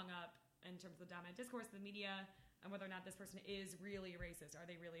so hung up in terms of the dominant discourse of the media and whether or not this person is really a racist. Are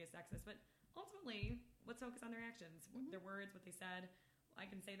they really a sexist? But ultimately, let's focus on their actions, their words, what they said. I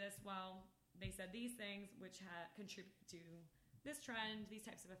can say this, well, they said these things, which contribute to this trend, these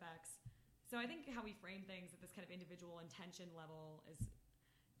types of effects. So I think how we frame things at this kind of individual intention level is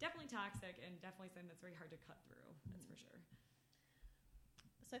definitely toxic and definitely something that's very hard to cut through. That's for sure.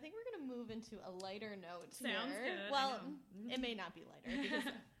 So I think we're going to move into a lighter note Sounds here. good. Well, it may not be lighter because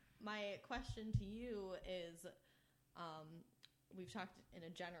my question to you is, we've talked in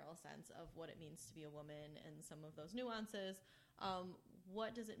a general sense of what it means to be a woman and some of those nuances.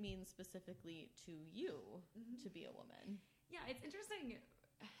 What does it mean specifically to you to be a woman? Yeah, it's interesting,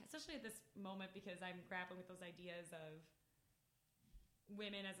 especially at this moment, because I'm grappling with those ideas of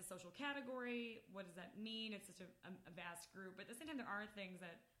women as a social category. What does that mean? It's such a vast group. But at the same time, there are things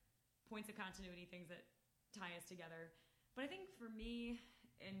that, points of continuity, things that tie us together. But I think for me,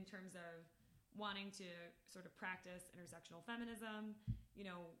 in terms of wanting to sort of practice intersectional feminism, you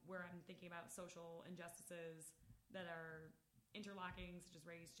know, where I'm thinking about social injustices that are interlocking, such as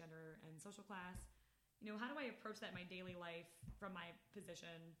race, gender, and social class, you know, how do I approach that in my daily life from my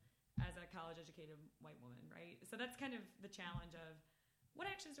position as a college-educated white woman, right? So that's kind of the challenge of what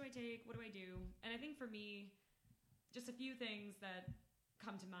actions do I take? What do I do? And I think for me, just a few things that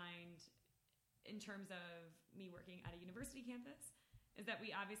come to mind in terms of me working at a university campus is that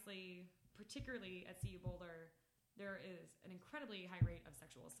we obviously, particularly at CU Boulder, there is an incredibly high rate of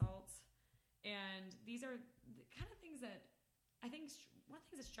sexual assaults. And these are the kind of things that I think one of the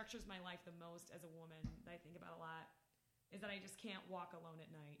things that structures my life the most as a woman that I think about a lot is that I just can't walk alone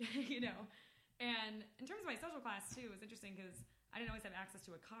at night, you know? And in terms of my social class, too, it was interesting because I didn't always have access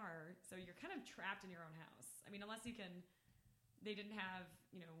to a car, so you're kind of trapped in your own house. I mean, unless you can, they didn't have,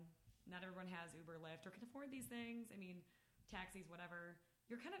 you know, not everyone has Uber, Lyft, or can afford these things. I mean, taxis, whatever.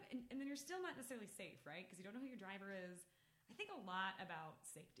 You're kind of, and then you're still not necessarily safe, right? Because you don't know who your driver is. I think a lot about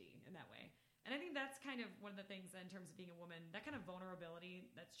safety in that way. And I think that's kind of one of the things in terms of being a woman, that kind of vulnerability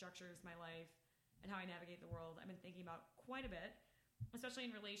that structures my life and how I navigate the world, I've been thinking about quite a bit, especially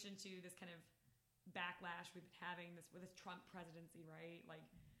in relation to this kind of backlash we've been having with this Trump presidency, right? Like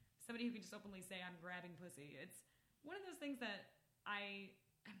somebody who can just openly say, I'm grabbing pussy. It's one of those things that I'm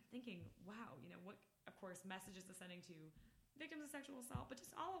thinking, wow, you know, what, of course, messages is sending to victims of sexual assault, but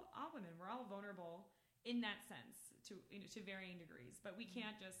just all women, we're all vulnerable in that sense to, you know, to varying degrees, but we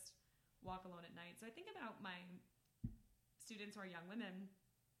can't just walk alone at night. So I think about my students who are young women,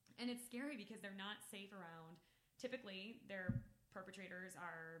 and it's scary because they're not safe around. Typically, their perpetrators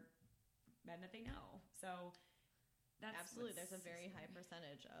are men that they know. So that's absolutely. There's a very high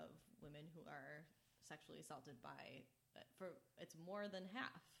percentage of women who are sexually assaulted by, it's more than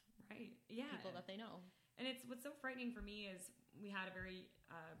half. Right. Yeah. People that they know. And it's what's so frightening for me is we had a very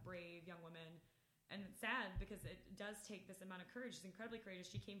brave young woman, and it's sad because it does take this amount of courage. She's incredibly courageous.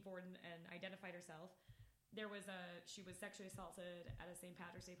 She came forward and identified herself. She was sexually assaulted at a St.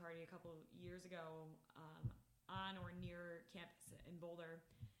 Patrick's Day party a couple years ago on or near campus in Boulder.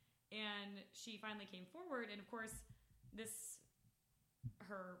 And she finally came forward, and of course,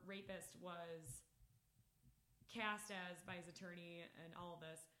 her rapist was cast as, by his attorney and all of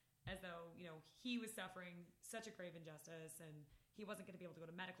this, as though, he was suffering such a grave injustice and he wasn't going to be able to go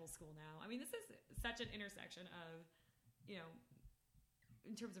to medical school now. I mean, this is such an intersection of,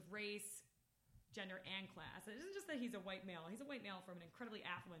 in terms of race, gender, and class. It isn't just that he's a white male. He's a white male from an incredibly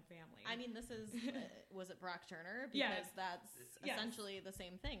affluent family. I mean, this is, was it Brock Turner? Because yes. that's essentially the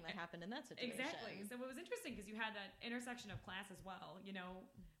same thing that happened in that situation. Exactly. So it was interesting because you had that intersection of class as well,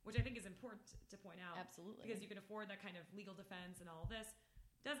 which I think is important to point out. Absolutely. Because you can afford that kind of legal defense and all of this.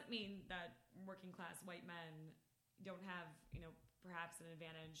 Doesn't mean that working class white men don't have, perhaps an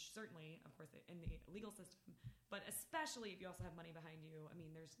advantage, certainly, of course, in the legal system, but especially if you also have money behind you. I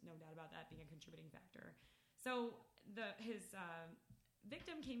mean, there's no doubt about that being a contributing factor. So his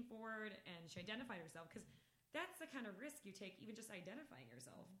victim came forward and she identified herself, because that's the kind of risk you take, even just identifying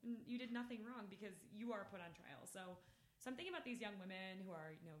yourself. You did nothing wrong because you are put on trial. So I'm thinking about these young women who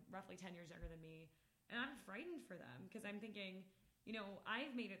are, roughly 10 years younger than me, and I'm frightened for them because I'm thinking,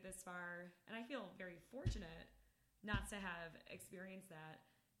 I've made it this far, and I feel very fortunate not to have experienced that.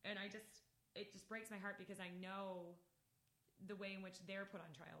 And it just breaks my heart because I know the way in which they're put on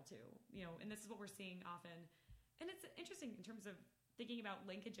trial too, and this is what we're seeing often. And it's interesting in terms of thinking about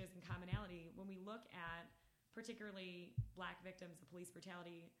linkages and commonality when we look at particularly Black victims of police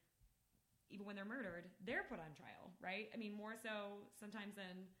brutality. Even when they're murdered, they're put on trial, right? I mean, more so sometimes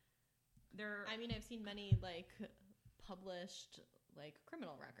than they're... I mean, I've seen many, published,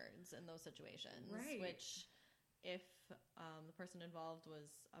 criminal records in those situations. Right. Which, if the person involved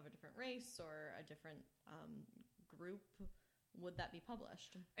was of a different race or a different group, would that be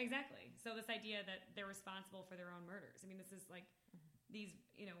published? Exactly. So this idea that they're responsible for their own murders. I mean, this is these,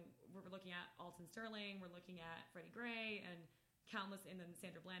 we're looking at Alton Sterling, we're looking at Freddie Gray, and countless, and then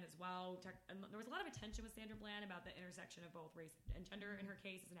Sandra Bland as well. And there was a lot of attention with Sandra Bland about the intersection of both race and gender in her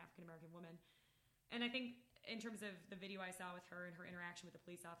case as an African-American woman. And I think in terms of the video I saw with her and her interaction with the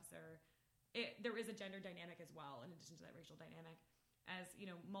police officer, there is a gender dynamic as well, in addition to that racial dynamic, as,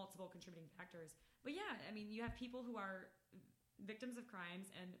 multiple contributing factors. But yeah, I mean, you have people who are victims of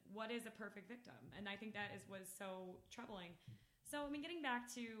crimes, and what is a perfect victim? And I think that was so troubling. So, I mean, getting back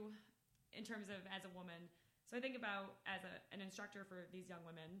to, in terms of as a woman, so I think about as an instructor for these young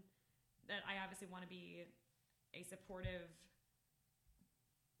women, that I obviously want to be a supportive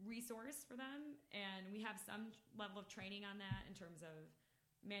resource for them. And we have some level of training on that in terms of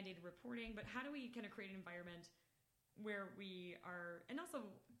mandated reporting. But how do we kind of create an environment where we are, and also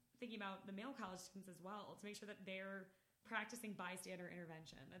thinking about the male college students as well, to make sure that they're practicing bystander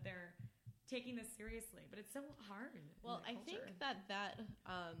intervention, that they're taking this seriously. But it's so hard. Well, I think that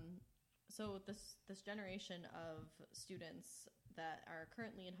so this generation of students that are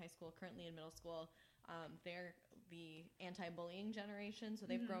currently in high school, currently in middle school, they're the anti-bullying generation. So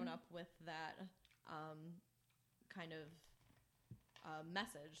they've grown up with that kind of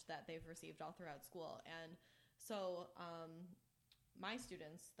message that they've received all throughout school. And so my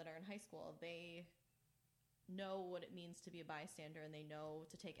students that are in high school, they know what it means to be a bystander, and they know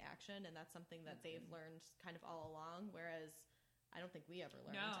to take action. And that's something that they've learned kind of all along, whereas I don't think we ever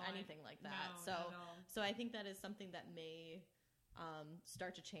learned anything like that. So I think that is something that may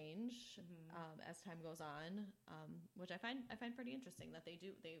start to change as time goes on, which I find pretty interesting that they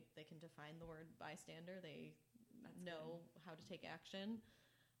can define the word bystander. That's know how to take action.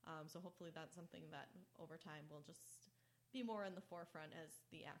 So hopefully that's something that over time will just be more in the forefront as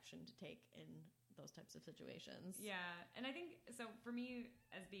the action to take in those types of situations. Yeah, and I think so for me,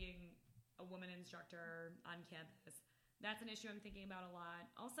 as being a woman instructor on campus, that's an issue I'm thinking about a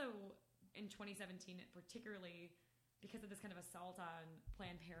lot. Also, in 2017, particularly because of this kind of assault on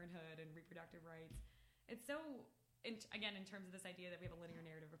Planned Parenthood and reproductive rights, it's so, again, in terms of this idea that we have a linear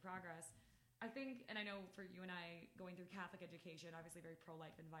narrative of progress, I think, and I know for you and I going through Catholic education, obviously very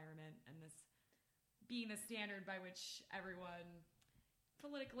pro-life environment, and this being the standard by which everyone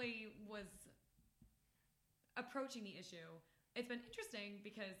politically was approaching the issue, it's been interesting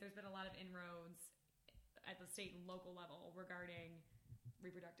because there's been a lot of inroads at the state and local level regarding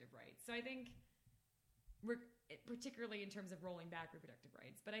reproductive rights. So I think, particularly in terms of rolling back reproductive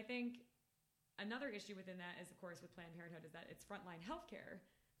rights, but I think another issue within that is, of course, with Planned Parenthood, is that it's frontline healthcare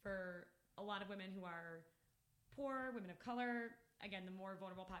for a lot of women who are poor, women of color, again, the more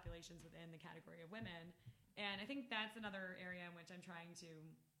vulnerable populations within the category of women. And I think that's another area in which I'm trying to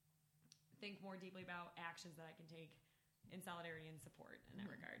think more deeply about actions that I can take in solidarity and support in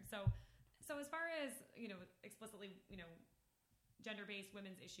that regard. So as far as, explicitly, gender-based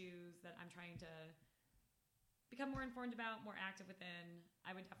women's issues that I'm trying to become more informed about, more active within.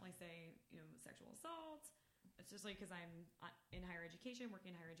 I would definitely say, sexual assault, especially because I'm in higher education,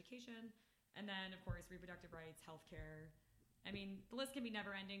 working in higher education. And then, of course, reproductive rights, healthcare. I mean, the list can be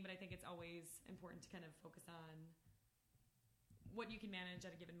never ending, but I think it's always important to kind of focus on what you can manage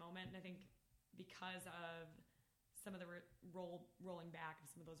at a given moment. And I think because of some of the rolling back of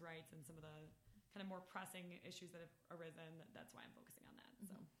some of those rights and some of the kind of more pressing issues that have arisen, that's why I'm focusing on that.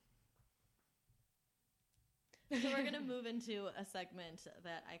 So. So we're going to move into a segment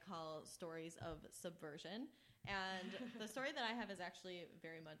that I call Stories of Subversion. And the story that I have is actually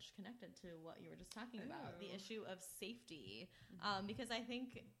very much connected to what you were just talking about, the issue of safety. Because I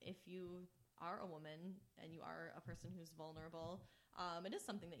think if you are a woman and you are a person who's vulnerable, it is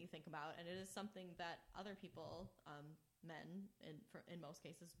something that you think about, and it is something that other people, men in most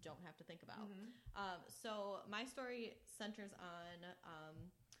cases, don't have to think about. So my story centers on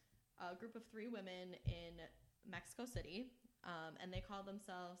a group of 3 women in Mexico City, and they call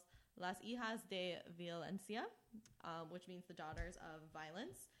themselves Las Hijas de Violencia, which means the daughters of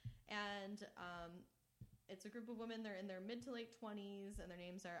violence. And it's a group of women. They're in their mid to late 20s, and their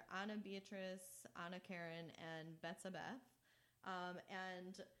names are Ana Beatriz, Ana Karen, and Betsabeth.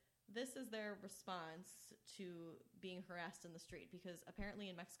 And this is their response to being harassed in the street, because apparently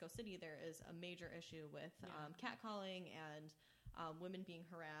in Mexico City there is a major issue with catcalling and women being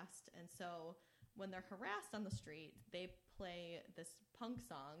harassed. And so when they're harassed on the street, they play this punk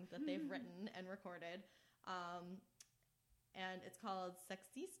song that they've written and recorded, and it's called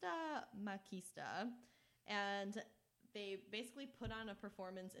Sexista Machista, and they basically put on a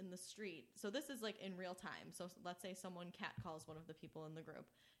performance in the street. So this is like in real time. So let's say someone catcalls one of the people in the group.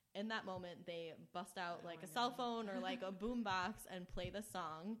 In that moment, they bust out like a cell phone or like a boombox and play the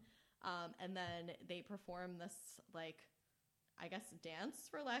song, and then they perform this, like, I guess, dance,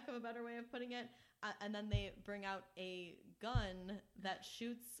 for lack of a better way of putting it. And then they bring out a gun that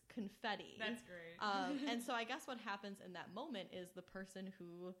shoots confetti. That's great. And so I guess what happens in that moment is the person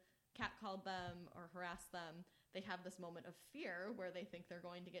who catcalled them or harassed them, they have this moment of fear where they think they're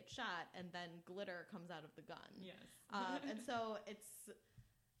going to get shot, and then glitter comes out of the gun. Yes. And so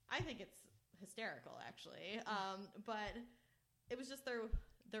I think it's hysterical, actually. But it was just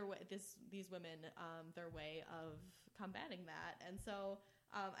their way, these women, their way of combating that. And so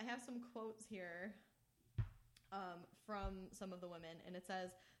I have some quotes here from some of the women, and it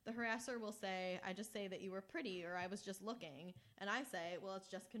says, "The harasser will say, 'I just say that you were pretty,' or 'I was just looking,' and I say, 'Well, it's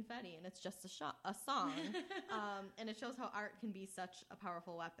just confetti and it's just a song.'" And it shows how art can be such a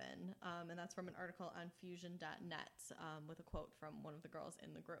powerful weapon. And that's from an article on fusion.net, with a quote from one of the girls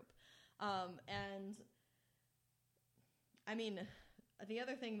in the group. And I mean, the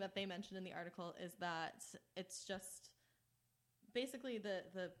other thing that they mentioned in the article is that it's just basically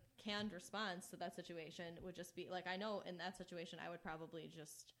the canned response to that situation would just be like, I know in that situation I would probably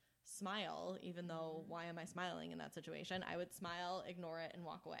just smile, even though why am I smiling in that situation? I would smile, ignore it, and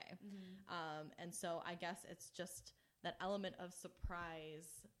walk away. And so I guess it's just that element of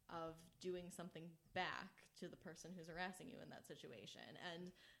surprise of doing something back to the person who's harassing you in that situation.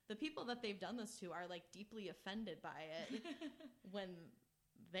 And the people that they've done this to are like deeply offended by it when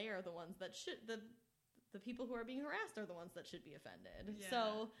they are the ones that should, the people who are being harassed are the ones that should be offended. Yeah.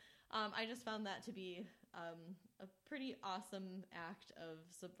 So I just found that to be a pretty awesome act of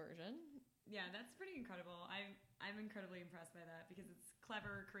subversion. Yeah, that's pretty incredible. I'm incredibly impressed by that because it's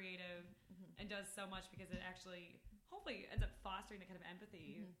clever, creative, and does so much because it actually hopefully ends up fostering the kind of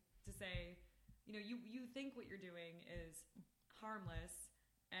empathy to say, you think what you're doing is harmless,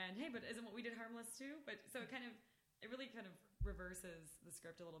 and hey, but isn't what we did harmless too? But so it really kind of reverses the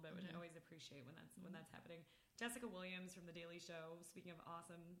script a little bit, which I always appreciate when that's happening. Jessica Williams from The Daily Show, speaking of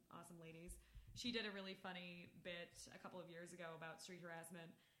awesome ladies, she did a really funny bit a couple of years ago about street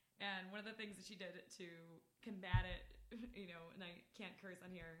harassment, and one of the things that she did to combat it, and I can't curse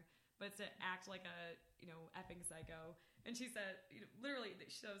on here, but it's to act like a effing psycho. And she said, literally,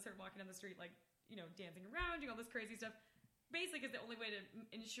 it shows her walking down the street like dancing around, doing all this crazy stuff. Basically, because the only way to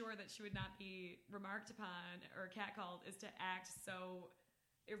ensure that she would not be remarked upon or catcalled is to act so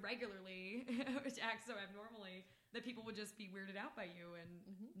irregularly, or to act so abnormally that people would just be weirded out by you and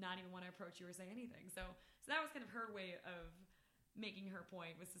not even want to approach you or say anything. So that was kind of her way of making her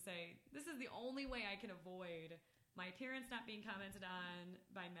point, was to say, this is the only way I can avoid my appearance not being commented on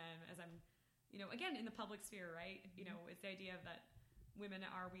by men as I'm, again, in the public sphere, right? It's the idea of that women,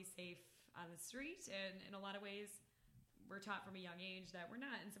 are we safe on the street? And in a lot of ways, we're taught from a young age that we're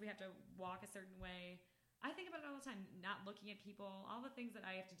not, and so we have to walk a certain way. I think about it all the time, not looking at people, all the things that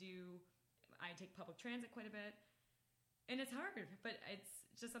I have to do. I take public transit quite a bit, and it's hard, but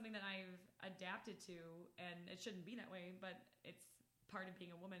just something that I've adapted to, and it shouldn't be that way, but it's part of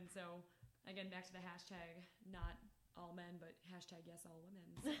being a woman. So again, back to the hashtag, not all men, but hashtag yes, all women.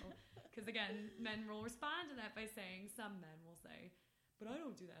 So, because again, men will respond to that by saying, some men will say, but I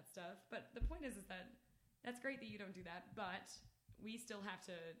don't do that stuff. But the point is that that's great that you don't do that, but we still have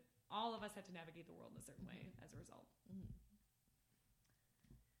to, all of us have to navigate the world in a certain way as a result. Mm-hmm.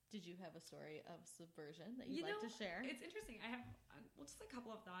 Did you have a story of subversion that you'd like to share? It's interesting. I have just a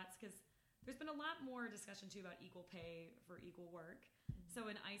couple of thoughts, because there's been a lot more discussion too about equal pay for equal work. Mm-hmm.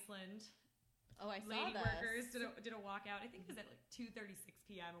 So in Iceland, I saw lady this. workers did a walkout. I think it was at like 2:36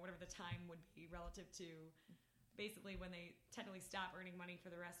 p.m. or whatever the time would be relative to basically when they technically stop earning money for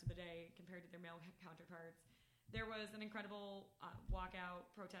the rest of the day compared to their male counterparts. There was an incredible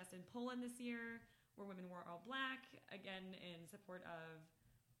walkout protest in Poland this year where women wore all black, again in support of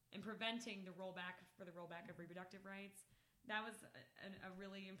and preventing the rollback of reproductive rights. That was a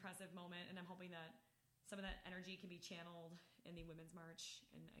really impressive moment, and I'm hoping that some of that energy can be channeled in the Women's March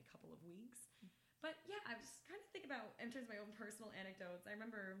in a couple of weeks. But yeah, I was trying to think about, in terms of my own personal anecdotes, I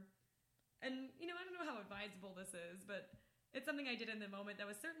remember, and I don't know how advisable this is, but it's something I did in the moment that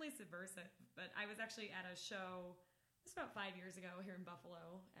was certainly subversive. But I was actually at a show, this was about 5 years ago here in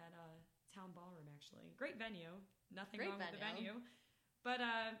Buffalo at a Town Ballroom, actually. Great venue. Nothing wrong with the venue. But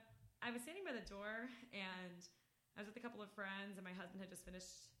I was standing by the door, and I was with a couple of friends, and my husband had just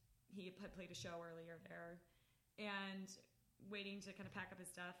finished, he had played a show earlier there, and waiting to kind of pack up his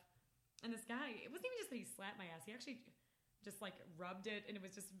stuff. And this guy, it wasn't even just that he slapped my ass, he actually just like rubbed it, and it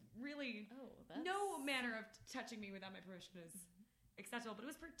was just really, no manner of touching me without my permission is acceptable, but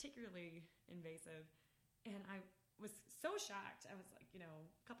it was particularly invasive. And I was so shocked. I was like, a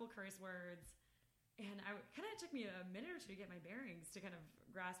couple curse words, and it took me a minute or two to get my bearings to kind of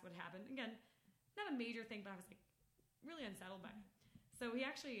grasp what happened. Again, not a major thing, but I was like really unsettled by it. So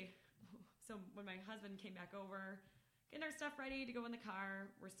when my husband came back over, getting our stuff ready to go in the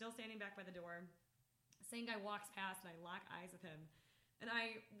car, we're still standing back by the door. Same guy walks past, and I lock eyes with him. And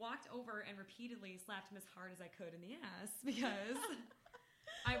I walked over and repeatedly slapped him as hard as I could in the ass because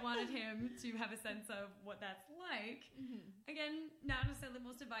I wanted him to have a sense of what that's like. Mm-hmm. Again, not necessarily the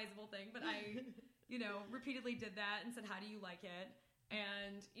most advisable thing, but I, repeatedly did that and said, how do you like it?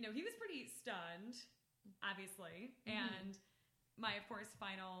 And, he was pretty stunned, obviously. Mm-hmm. And my, of course,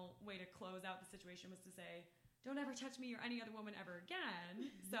 final way to close out the situation was to say, don't ever touch me or any other woman ever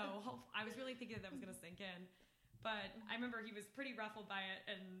again. So I was really thinking that was going to sink in. But I remember he was pretty ruffled by it,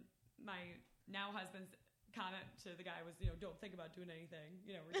 and my now husband's comment to the guy was, don't think about doing anything,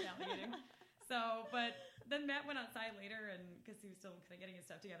 retaliating. But then Matt went outside later, and because he was still kind of getting his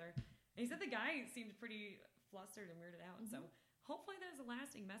stuff together, and he said the guy seemed pretty flustered and weirded out. Mm-hmm. So hopefully that was a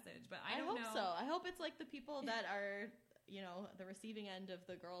lasting message, but I don't know. I hope so. I hope it's like the people that are, the receiving end of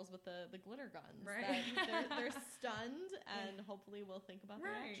the girls with the glitter guns. Right. They're stunned, and hopefully will think about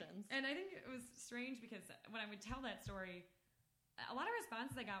their actions. And I think it was strange because when I would tell that story, a lot of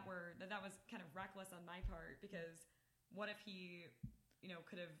responses I got were that was kind of reckless on my part, because what if he,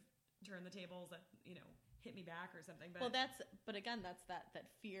 could have turned the tables and, hit me back or something. But but again, that's that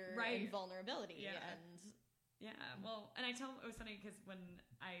fear and vulnerability. Yeah. And well, and it was funny because when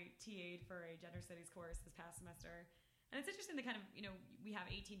I TA'd for a gender studies course this past semester, and it's interesting to kind of, we have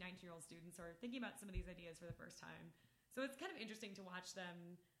 18, 19-year-old students who are thinking about some of these ideas for the first time. So it's kind of interesting to watch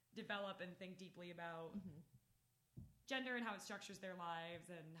them develop and think deeply about gender and how it structures their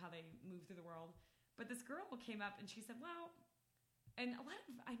lives and how they move through the world. But this girl came up and she said, well, and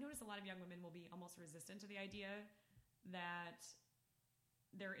I noticed a lot of young women will be almost resistant to the idea that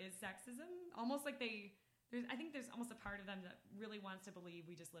there is sexism. Almost like I think there's almost a part of them that really wants to believe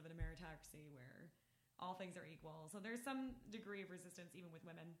we just live in a meritocracy where all things are equal. So there's some degree of resistance even with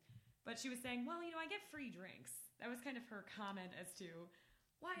women. But she was saying, well, I get free drinks. That was kind of her comment as to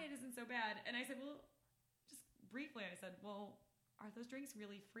why it isn't so bad. And I said, well, just briefly, well, are those drinks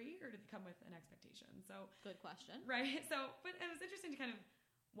really free, or do they come with an expectation? So good question. Right. So, but it was interesting to kind of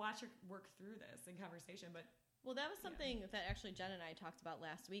watch her work through this in conversation. But well, that was something that actually Jen and I talked about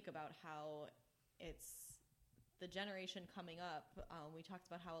last week about how it's the generation coming up. We talked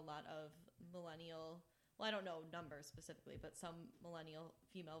about how a lot of millennial, well, I don't know numbers specifically, but some millennial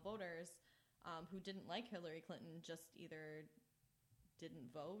female voters who didn't like Hillary Clinton just either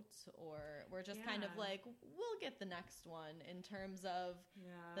didn't vote or were just kind of like, we'll get the next one in terms of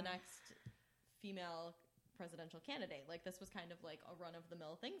the next female presidential candidate. Like this was kind of like a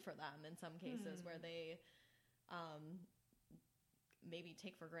run-of-the-mill thing for them in some cases where they maybe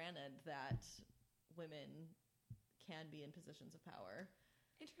take for granted that women can be in positions of power.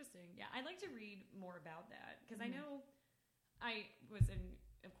 Interesting. Yeah, I'd like to read more about that because I know I was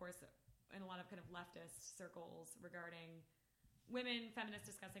of course, in a lot of kind of leftist circles regarding women feminists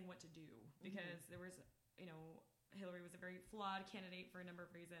discussing what to do, because there was, Hillary was a very flawed candidate for a number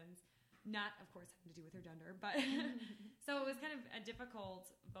of reasons, not, of course, having to do with her gender, but so it was kind of a difficult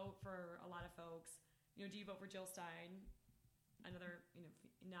vote for a lot of folks. Do you vote for Jill Stein, another,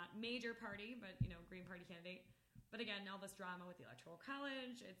 not major party, but, Green Party candidate? But again, all this drama with the Electoral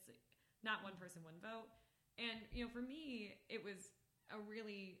College, it's not one person, one vote. And, for me, it was a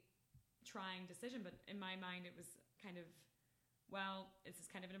really trying decision, but in my mind, it was kind of, well, this is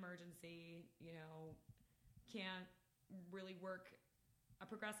kind of an emergency, can't really work. A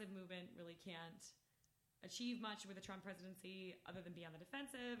progressive movement really can't achieve much with the Trump presidency other than be on the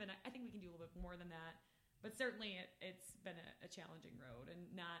defensive. And I think we can do a little bit more than that. But certainly it's been a challenging road and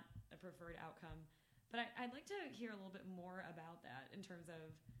not a preferred outcome. But I'd like to hear a little bit more about that in terms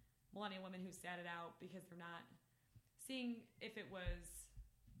of millennial women who sat it out because they're not seeing if it was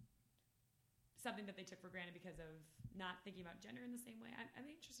something that they took for granted because of not thinking about gender in the same way. I'm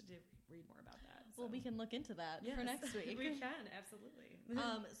interested to read more about that. So. Well, we can look into that for next week. We can, absolutely.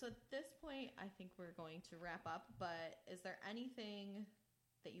 So at this point, I think we're going to wrap up, but is there anything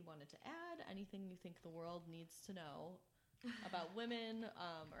that you wanted to add? Anything you think the world needs to know about women,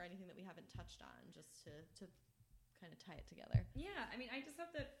 or anything that we haven't touched on, just to kind of tie it together? Yeah, I just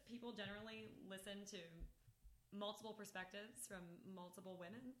hope that people generally listen to multiple perspectives from multiple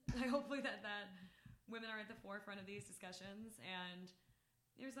women. Hopefully that women are at the forefront of these discussions, and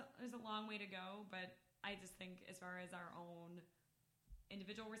there's a long way to go, but I just think as far as our own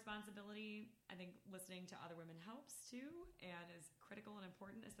individual responsibility, I think listening to other women helps too, and is critical and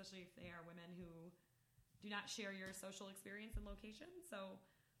important, especially if they are women who do not share your social experience and location. So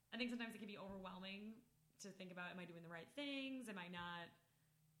I think sometimes it can be overwhelming to think about, am I doing the right things? Am I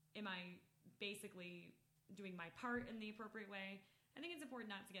basically doing my part in the appropriate way? I think it's important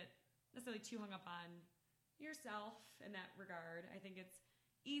not to get necessarily too hung up on yourself in that regard. I think it's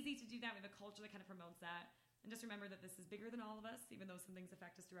easy to do that with a culture that kind of promotes that. And just remember that this is bigger than all of us, even though some things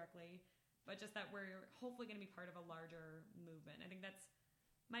affect us directly, but just that we're hopefully going to be part of a larger movement. I think that's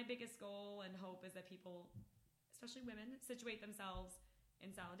my biggest goal and hope, is that people, especially women, situate themselves in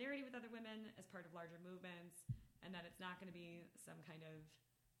solidarity with other women as part of larger movements, and that it's not going to be some kind of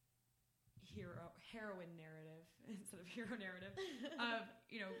heroine narrative instead of hero narrative of,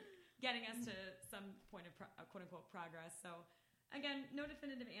 getting us to some point of quote unquote progress. So again, no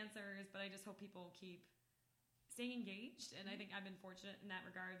definitive answers, but I just hope people keep staying engaged. And I think I've been fortunate in that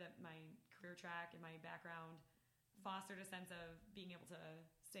regard, that my career track and my background fostered a sense of being able to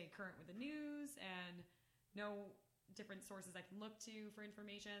stay current with the news and know different sources I can look to for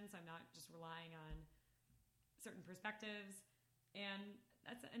information. So I'm not just relying on certain perspectives, and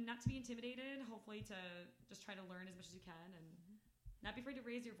not to be intimidated, hopefully to just try to learn as much as you can, and not be afraid to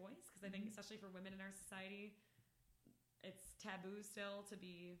raise your voice, because I think especially for women in our society, it's taboo still to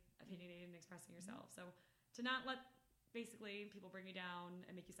be opinionated and expressing yourself. So to not let basically people bring you down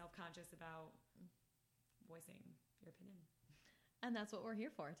and make you self-conscious about voicing your opinion. And that's what we're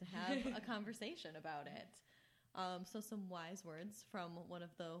here for, to have a conversation about it. So some wise words from one of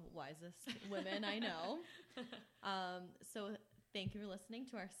the wisest women I know. So thank you for listening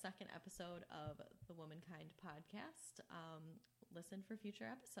to our second episode of the Womankind podcast. Listen for future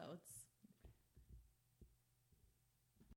episodes.